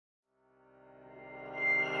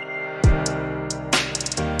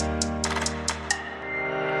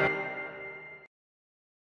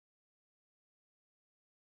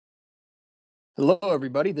Hello,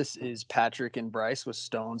 everybody. This is Patrick and Bryce with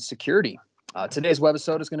Stone Security. Today's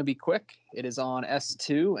webisode is going to be quick. It is on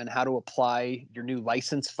S2 and how to apply your new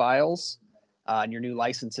license files and your new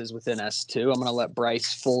licenses within S2. I'm going to let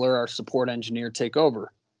Bryce Fuller, our support engineer, take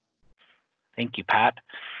over. Thank you, Pat.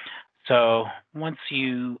 So once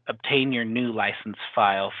you obtain your new license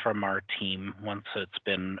file from our team, once it's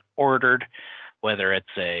been ordered, whether it's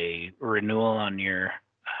a renewal on your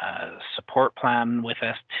support plan with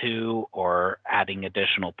S2 or adding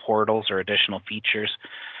additional portals or additional features,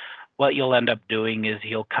 what you'll end up doing is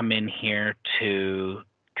you'll come in here to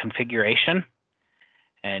configuration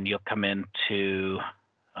and you'll come into,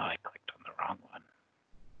 I clicked on the wrong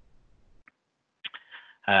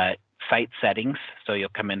one, site settings. So you'll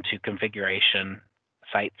come into configuration,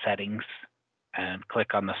 site settings, and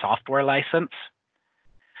click on the software license.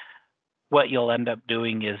 What you'll end up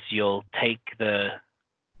doing is you'll take the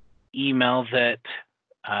email that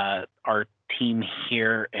our team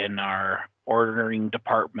here in our ordering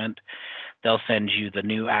department, they'll send you the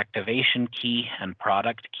new activation key and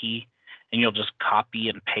product key, and you'll just copy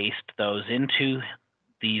and paste those into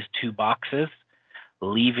these two boxes,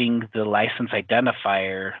 leaving the license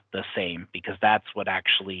identifier the same, because that's what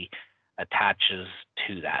actually attaches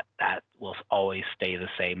to that. That will always stay the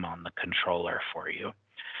same on the controller for you.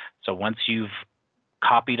 So once you've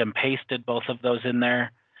copied and pasted both of those in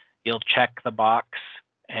there, you'll check the box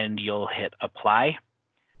and you'll hit apply.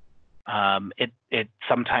 It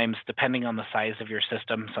sometimes, depending on the size of your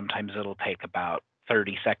system, sometimes it'll take about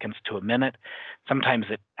 30 seconds to a minute.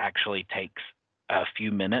 Sometimes it actually takes a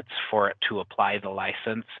few minutes for it to apply the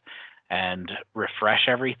license and refresh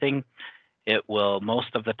everything. It will,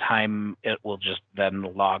 most of the time, it will just then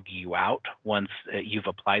log you out once you've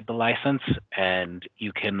applied the license, and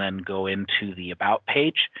you can then go into the About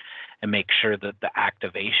page and make sure that the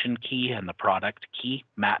activation key and the product key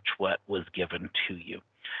match what was given to you.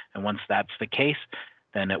 And once that's the case,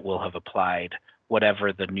 then it will have applied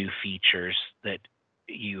whatever the new features that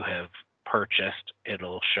you have purchased.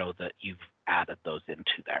 It'll show that you've added those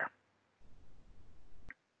into there.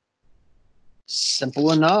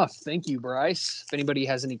 Simple enough. Thank you, Bryce. If anybody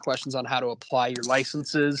has any questions on how to apply your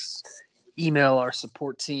licenses, email our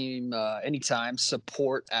support team anytime,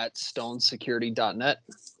 support@stonesecurity.net.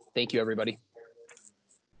 Thank you, everybody.